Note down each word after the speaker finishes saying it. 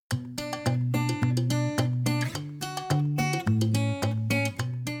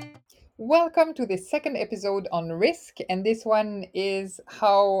Welcome to the second episode on risk, and this one is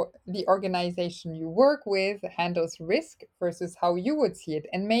how the organization you work with handles risk versus how you would see it.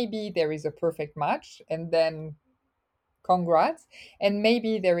 And maybe there is a perfect match, and then congrats. And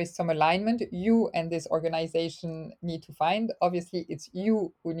maybe there is some alignment you and this organization need to find. Obviously, it's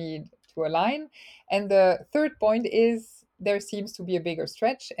you who need to align. And the third point is there seems to be a bigger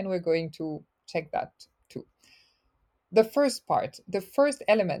stretch, and we're going to check that too. The first part, the first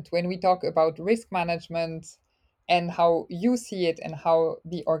element when we talk about risk management and how you see it and how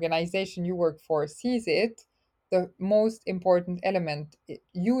the organization you work for sees it, the most important element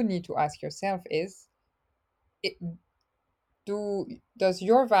you need to ask yourself is it, does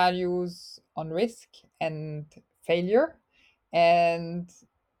your values on risk and failure and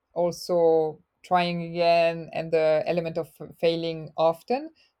also trying again and the element of failing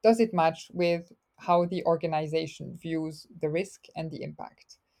often, does it match with how the organization views the risk and the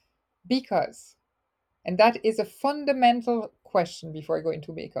impact? Because, and that is a fundamental question before I go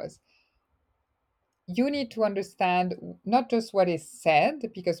into because you need to understand not just what is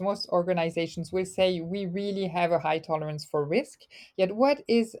said, because most organizations will say we really have a high tolerance for risk, yet what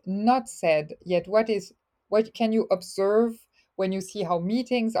is not said, yet what can you observe when you see how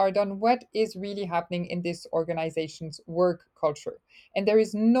meetings are done, what is really happening in this organization's work culture. And there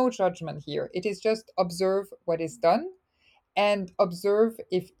is no judgment here. It is just observe what is done and observe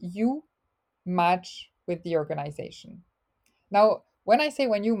if you match with the organization. Now, when I say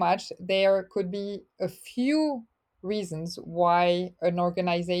when you match, there could be a few reasons why an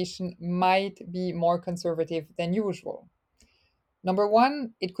organization might be more conservative than usual. Number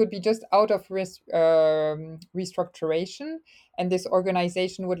one, it could be just out of restructuration, and this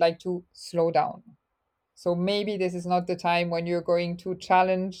organization would like to slow down. So maybe this is not the time when you're going to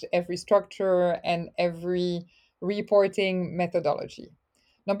challenge every structure and every reporting methodology.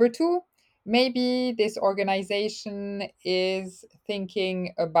 Number two, maybe this organization is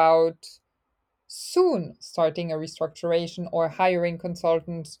thinking about soon starting a restructuration or hiring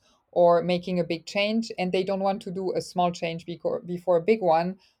consultants or making a big change, and they don't want to do a small change before a big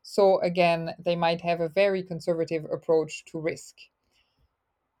one. So, again, they might have a very conservative approach to risk.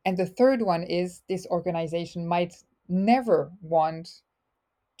 And the third one is this organization might never want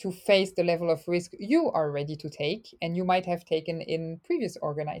to face the level of risk you are ready to take and you might have taken in previous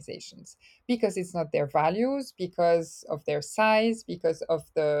organizations because it's not their values, because of their size, because of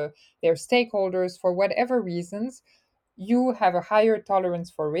their stakeholders, for whatever reasons. You have a higher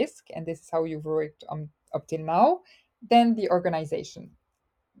tolerance for risk, and this is how you've worked up till now, than the organization.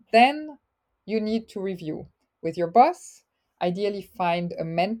 Then you need to review with your boss, ideally find a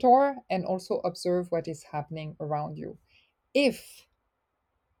mentor, and also observe what is happening around you. If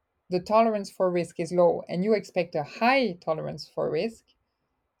the tolerance for risk is low and you expect a high tolerance for risk,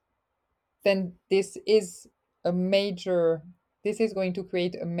 then this is going to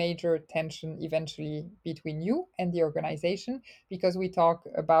create a major tension eventually between you and the organization, because we talk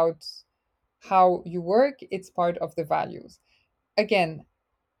about how you work, it's part of the values. Again,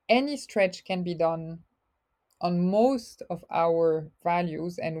 any stretch can be done on most of our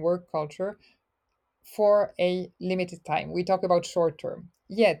values and work culture for a limited time. We talk about short term.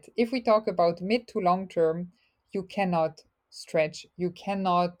 Yet, if we talk about mid to long term, you cannot stretch, you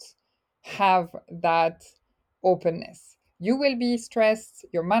cannot have that openness. You will be stressed,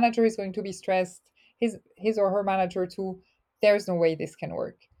 your manager is going to be stressed, his or her manager too. There's no way this can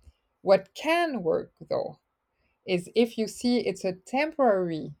work. What can work though is if you see it's a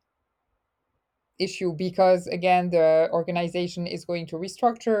temporary issue because again the organization is going to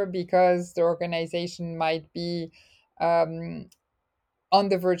restructure, because the organization might be um, on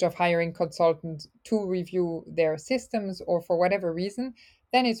the verge of hiring consultants to review their systems or for whatever reason,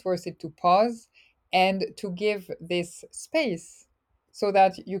 then it's worth it to pause and to give this space so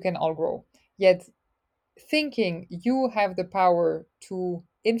that you can all grow. Yet thinking you have the power to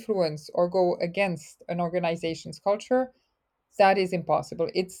influence or go against an organization's culture, that is impossible.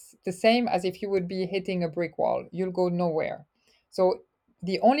 It's the same as if you would be hitting a brick wall. You'll go nowhere. So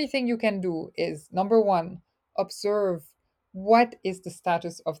the only thing you can do is number one, observe what is the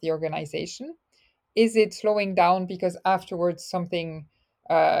status of the organization. Is it slowing down because afterwards something,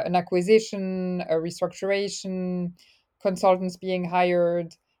 an acquisition, a restructuration, consultants being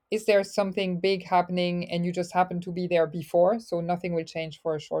hired? Is there something big happening and you just happen to be there before, so nothing will change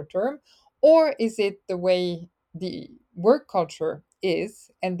for a short term? Or is it the way the work culture is,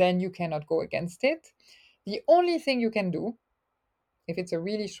 and then you cannot go against it? The only thing you can do, if it's a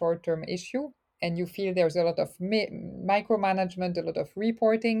really short term issue and you feel there's a lot of micromanagement, a lot of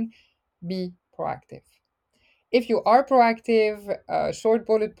reporting, be proactive. If you are proactive, short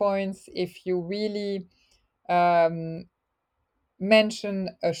bullet points, if you really um, mention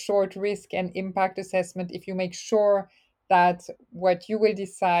a short risk and impact assessment, if you make sure that what you will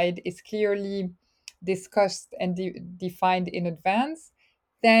decide is clearly discussed and defined in advance,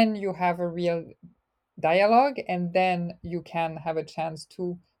 then you have a real dialogue, and then you can have a chance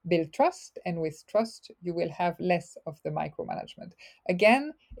to build trust, and with trust you will have less of the micromanagement.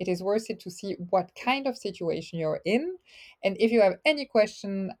 Again, it is worth it to see what kind of situation you're in, and if you have any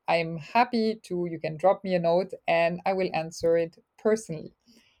question, I'm happy to, you can drop me a note and I will answer it personally.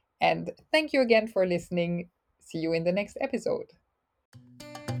 And thank you again for listening. See you in the next episode.